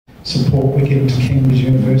support. We give to Cambridge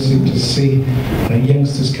University to see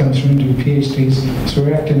youngsters come through and do PhDs. So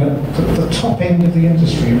we're acting at the top end of the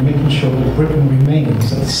industry and making sure that Britain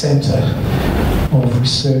remains at the centre of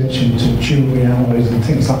research into jewellery alloys and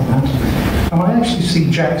things like that. And I actually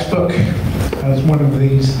see Jack's book as one of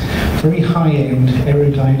these very high-end,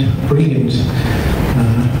 erudite, brilliant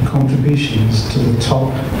contributions to the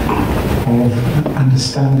top of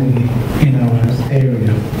understanding in our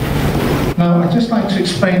area. Now, I'd just like to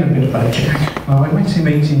explain a bit about Jack. I met him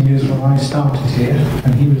 18 years when I started here,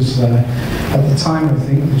 and he was, at the time, I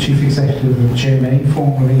think, the chief executive of GMA.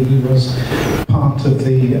 Formerly, he was part of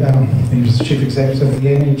the, he was the chief executive of the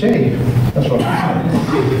NAJ. That's what I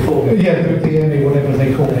said. Yeah, the NA, whatever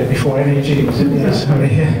they called it before NAG was in there, sorry.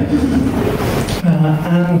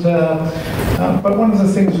 But one of the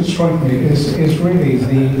things that strike me is really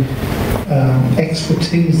the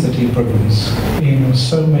expertise that he brings in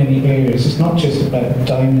so many areas. It's not just about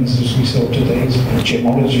diamonds as we saw today, it's about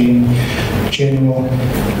gemology and general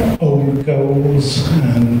old golds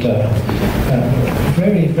and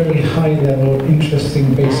very, very high level,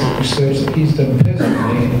 interesting basic research that he's done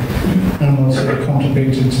personally and also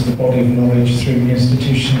contributed to the body of knowledge through the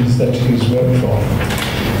institutions that he's worked for.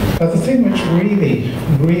 But the thing which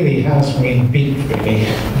really has me beat, really,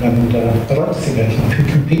 and I'd like to think I can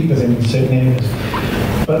compete with him in certain areas,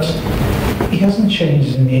 but he hasn't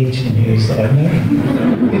changed in the 18 years that I know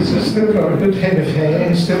him. He's still got a good head of hair,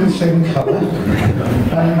 he's still the same colour,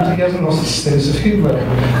 and he hasn't lost his sense of humour.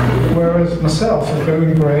 Whereas myself, I've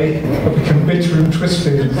gone grey, I've become bitter and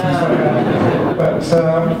twisted and things like that. But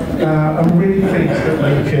I'm really pleased that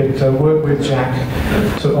we could work with Jack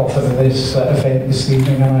to offer this event this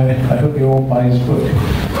evening, and I hope you all buy his book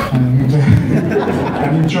and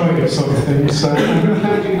enjoy it, sort of thing. So I'm going to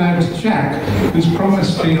hand you now to Jack, who's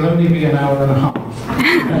promised he'll only be an hour and a half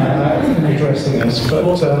in addressing us. But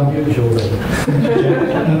and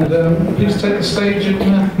please take the stage and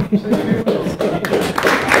say a few words.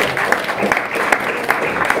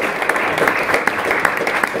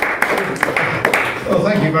 Well,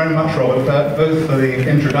 thank you very much, Robert, both for the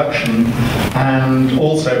introduction and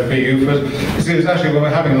also for you. It was actually when we were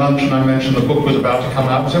having lunch and I mentioned the book was about to come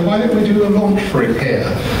out, I said, why don't we do a launch for it here?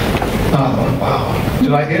 And I thought, wow,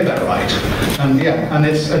 did I hear that right? And yeah, and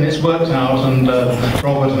it's worked out, and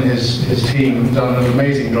Robert and his team have done an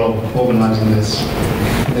amazing job organising this.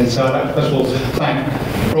 So I'd like to first of all thank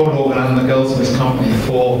Robert Ogden and the Goldsmiths Company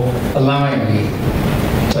for allowing me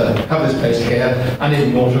to have this place here, and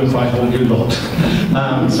even more to invite all you lot.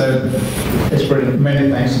 So it's brilliant. Many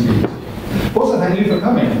thanks indeed. Also, thank you for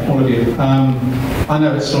coming, all of you. I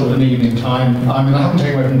know it's sort of an evening time. I mean, I haven't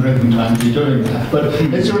taken away from drinking time to be doing that, but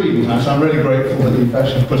it's a evening time, so I'm really grateful that you've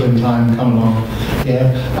actually put in time to come along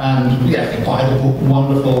here. And yeah, buy the book,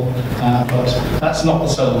 wonderful, but that's not the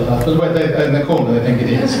soul of that. But in the corner, they think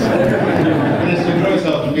it is. It is to grow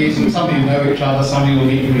yourself to be some of you know each other, some of you will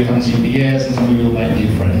meet who you haven't seen for years, and some of you will make new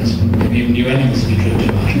friends, maybe even new enemies if you drink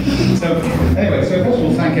too much. So anyway, so first of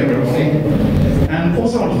all, thank everybody. And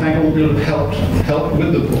also I want to thank all the people who have helped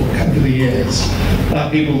with the book over the years.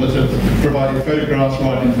 People that have provided photographs,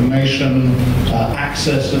 provided information,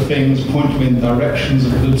 access to things, point them in directions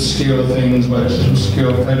of obscure things, whether it's an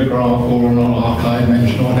obscure photograph or an archive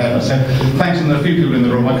mention or whatever. So thanks, and there are a few people in the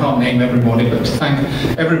room, I can't name everybody, but to thank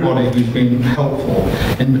everybody who's been helpful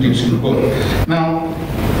in producing the book. Now,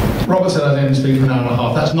 Robert said I'd only speak for an hour and a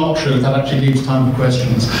half. That's not true. That actually leaves time for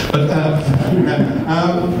questions. But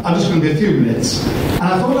I'm just going to be a few minutes. And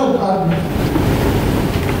I thought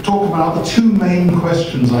I'd talk about the two main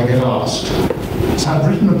questions I get asked. So I've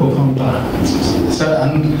written a book on diamonds.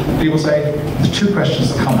 And people say, there's two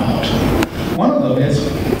questions that come out. One of them is,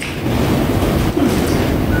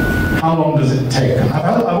 how long does it take? And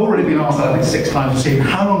I've already been asked that, I think 6 times to see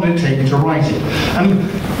how long did it take you to write it? And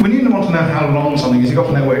when you want to know how long something is, you've got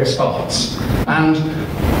to know where it starts. And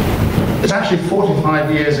it's actually 45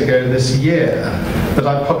 years ago this year that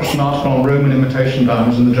I published an article on Roman imitation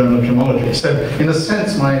diamonds in the Journal of Gemology. So in a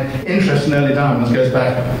sense, my interest in early diamonds goes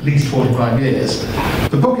back at least 45 years.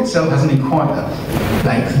 The book itself hasn't been quite that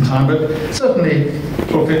length in time, but certainly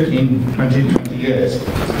for 15, 20 years.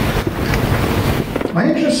 My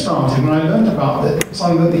interest started when I learned about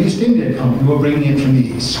something that the East India Company were bringing in from the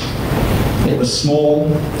East. It was small,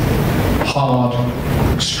 hard,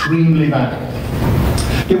 extremely valuable.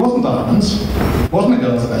 It wasn't diamonds, it wasn't a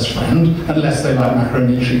girl's best friend, unless they like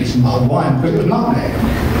macaroni and cheese and mulled wine, but it was nutmeg.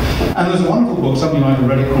 And there's a wonderful book, something you might have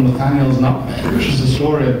read it, called Nathaniel's Nutmeg, which is the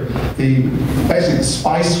story of basically the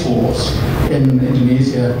spice wars in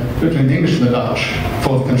Indonesia between the English and the Dutch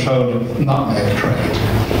for the control of nutmeg trade.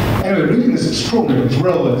 Anyway, reading this extraordinary, it's a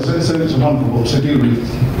wonderful book, so do read it.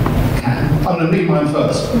 going to read mine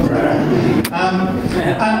first.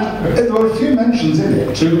 And there were a few mentions in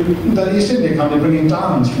it to the East India Company bringing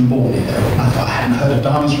diamonds from Borneo. I thought I hadn't heard of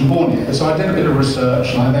diamonds from Borneo, so I did a bit of research,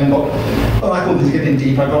 and I then got, well, I call this getting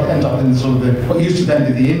deep, I got to end up in sort of what used to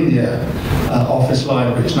then be the India Office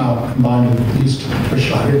Library, which now combined with the East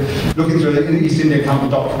British Library, looking through the East India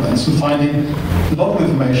Company documents and finding a lot of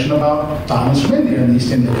information about diamonds from India and the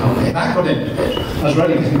East India Company. And I got into it. I was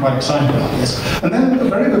really getting quite excited about this. And then a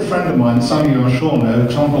very good friend of mine, some of you I'm sure know,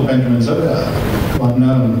 John Paul Benjamin Zola, who I've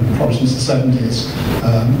known probably since the 70s,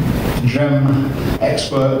 gem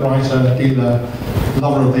expert, writer, dealer,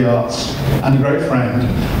 lover of the arts, and a great friend.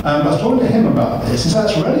 I was talking to him about this. He said,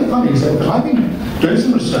 that's really funny, he said, because I've been doing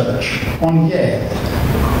some research on Yale.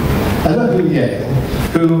 Yale,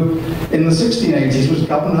 who in the 1680s was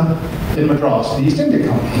governor in Madras, the East India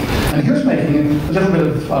Company, and he was making a little bit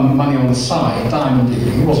of money on the side, diamond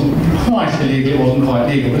dealing. It wasn't quite illegal, it wasn't quite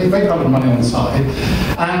legal, but he made a lot of money on the side.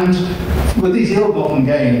 And with these ill-gotten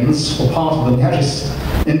gains, or part of them, he actually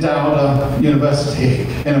endowed a university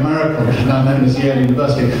in America, which is now known as Yale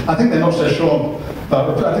University. I think they're not so sure,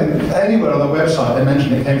 but I think anywhere on their website they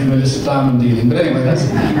mentioned it came from illicit diamond dealing. But anyway, that's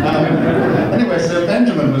anyway. So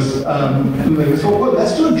Benjamin was we thought, well,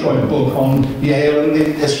 let's do a joint book on Yale and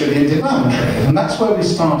the history of the Indian diamond trade, and that's where we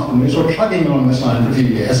started. And we were sort of chugging along this line for a few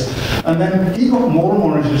years, and then he got more and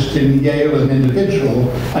more interested in Yale as an individual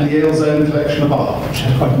and Yale's own collection of art, which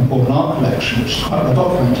had quite an important art collection, which is quite well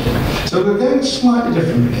documented. So we were going slightly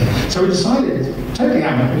differently. So we decided, totally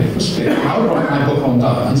amicably for split, I would write my book on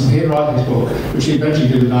diamonds, and he'd write his book, which he eventually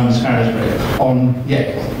did with Diamonds Carriage on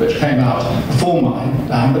Yale, which came out before mine,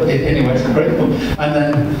 but anyway, it's a great book, and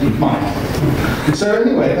then mine. So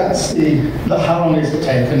anyway, that's how long has it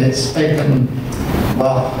taken? It's taken,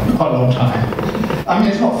 well, quite a long time. I mean,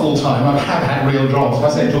 it's not full time. I have had real jobs. If I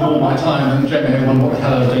say it took all my time, then generally everyone what the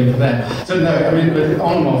hell I was doing for them. So no, I mean, but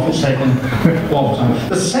on and off, it's taken a long time.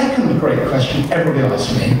 The second great question everybody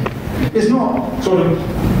asks me is not sort of,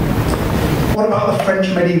 what about the French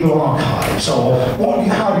medieval archives, or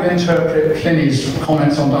how do you interpret Pliny's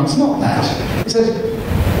comments on diamonds? It's not that. It says,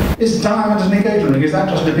 is diamond an engagement ring? Is that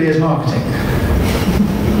just De Beers marketing?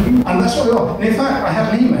 And that's what they are. And in fact, I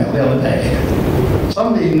had an email the other day.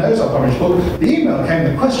 Somebody who knows our published book, the email came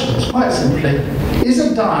with questions, quite simply, is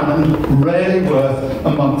a diamond really worth a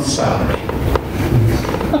month's salary?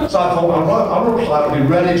 So I thought, I'll reply, it'll be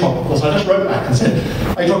really topical. So I just wrote back and said,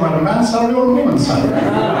 are you talking about a man's salary or a woman's salary?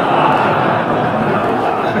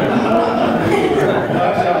 I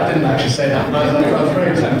didn't actually say that, but I was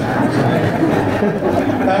very tempted.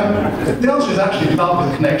 The answer is actually love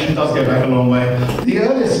with connection does go back a long way. The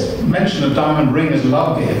earliest mention of diamond ring as a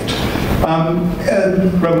love gift,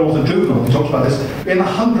 Roman author Juvenal talks about this, in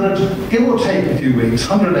 100, give or take a few weeks,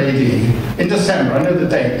 100 AD, in December, I know the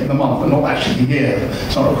date and the month, but not actually the year,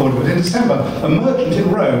 it's not recorded, but in December, a merchant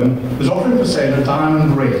in Rome was offering for sale a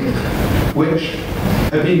diamond ring, which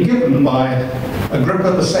had been given by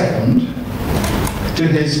Agrippa II to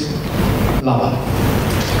his lover.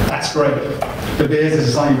 That's great. De Beers is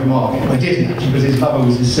a sign of a market. Well, he didn't actually, because his lover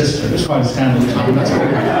was his sister. It was quite a scandal at the time. That's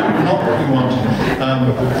not what we want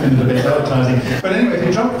in the De Beers advertising. But anyway, if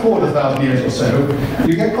you jump forward 1,000 years or so,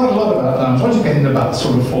 you get quite a lot about diamonds. Once you get into about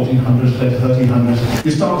sort of 1400s, later 1300s,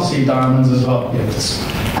 you start to see diamonds as love gifts.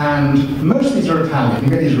 And most of these are Italian. You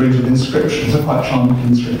get these rings with inscriptions. They're quite charming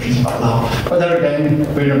inscriptions about love. But there again,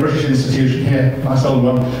 we're in a British institution here, nice old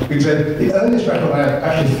one. We can say the earliest record I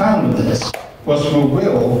actually found of this was from a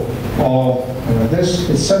will of this.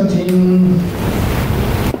 It's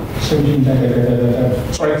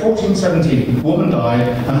 1417. A woman died,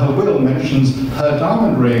 and her will mentions her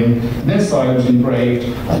diamond ring, and inside was engraved,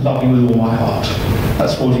 "I love you with all my heart."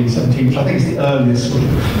 That's 1417, which I think is the earliest sort of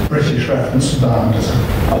British reference to diamond as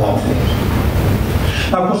a love gift.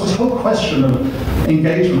 Now, of course, this whole question of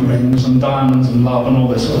engagement rings and diamonds and love and all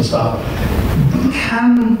this sort of stuff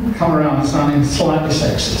can come around sounding slightly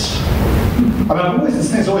sexist. I mean, this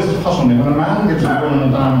thing's always puzzled me. When a man gives a woman a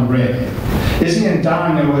diamond ring, is he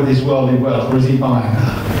endowing her with his worldly wealth, or is he buying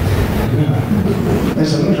her?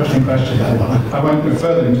 It's an interesting question, that one. I won't go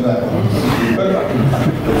further into that one. But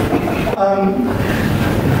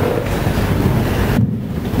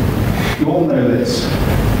you all know this.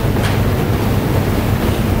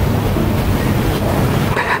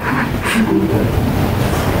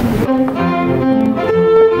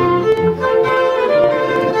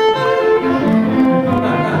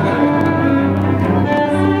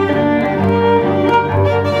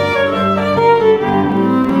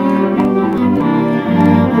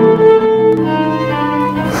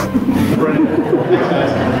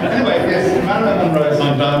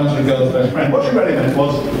 What she really meant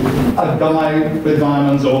was, a guy with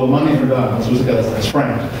diamonds or the money for diamonds was a girl's best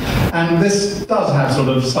friend. And this does have sort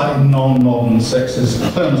of slightly non-modern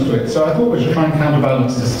sexist terms to it. So I thought we should try and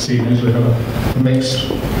counterbalance this evening, as we have a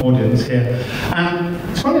mixed audience here. And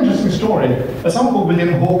it's quite an interesting story. Someone called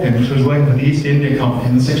William Hawkins, who was working for the East India Company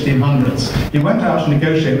in the 1600s, he went out to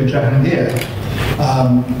negotiate with Jahangir,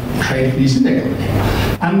 trade for the East India Company.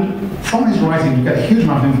 And from his writing, you get a huge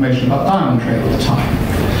amount of information about diamond trade at the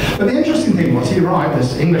time. But the interesting thing was, he arrived,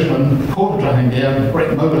 this Englishman, court of Jahangir,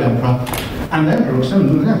 great Mughal emperor, and the emperor was saying,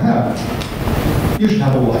 you should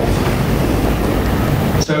have a wife.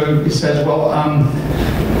 So he says, well, I'm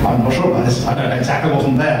not sure about this, I don't know exactly,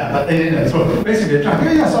 wasn't there, but so basically,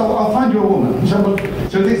 yes, I'll find you a woman. So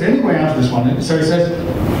if there's any way out of this one, so he says,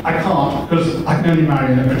 I can't, because I can only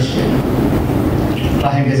marry a Christian.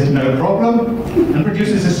 I think this is no problem, and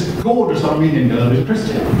produces this gorgeous Armenian girl who's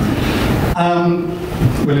Christian.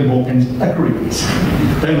 William Hawkins agrees.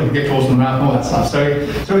 Don't look at get towards the mouth and all that stuff.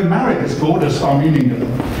 So he married this gorgeous Armenian girl,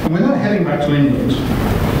 and we're now heading back to England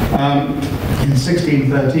in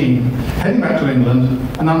 1613, heading back to England,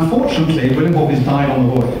 and unfortunately William Hawkins died on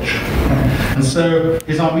the voyage. And so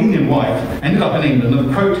his Armenian wife ended up in England, and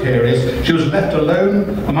the quote here is, she was left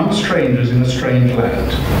alone among strangers in a strange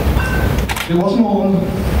land. It wasn't all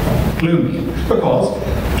gloomy,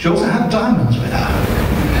 because she also had diamonds with her.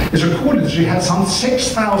 It's recorded that she had some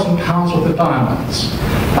 £6,000 worth of diamonds.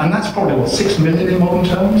 And that's probably, what, 6 million in modern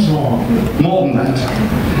terms? More than that.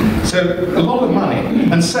 So, a lot of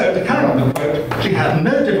money. And so, to carry on the quote, she had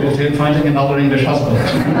no difficulty in finding another English husband.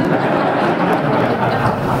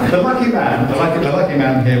 The lucky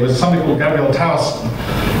man here was somebody called Gabriel Towson.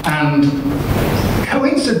 And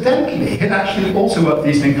coincidentally, he'd actually also worked for the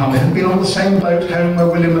East India Company, had been on the same boat home where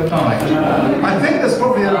William had died. I think there's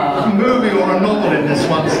probably a movie or a novel in this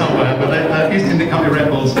one somewhere, but the East India Company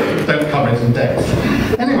records don't cover it in depth.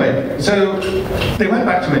 Anyway, so they went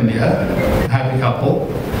back to India, a happy couple,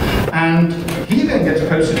 and he then gets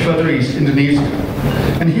posted further east, Indonesia.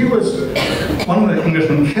 And he was one of the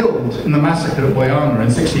Englishmen killed in the massacre of Boyana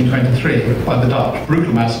in 1623 by the Dutch,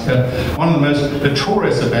 brutal massacre, one of the most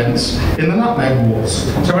notorious events in the Nutmeg Wars.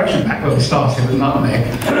 So we're actually back where we started with nutmeg.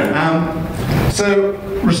 So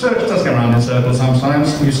research does go around in circles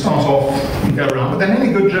sometimes. You start off and go around, but then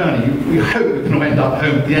any good journey, you hope you can end up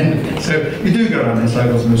home at the end of it. So you do go around in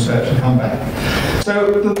circles and research and come back.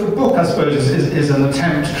 So the book, I suppose, is an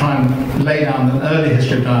attempt to try and lay down an early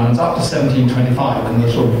history of diamonds up to 1725, when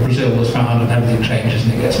the sort of Brazil was found and everything changes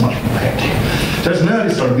and it gets much more hectic. So it's an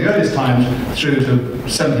early story, the earliest times through to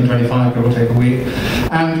 1725, it will take a week.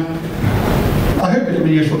 And I hope it will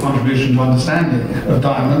be a useful contribution to understanding of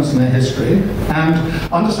diamonds and their history, and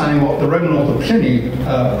understanding what the Roman author Pliny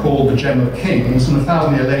called the gem of kings, and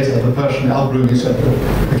 1,000 years later the Persian Al-Biruni said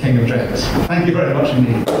the king of gems. Thank you very much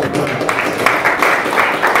indeed.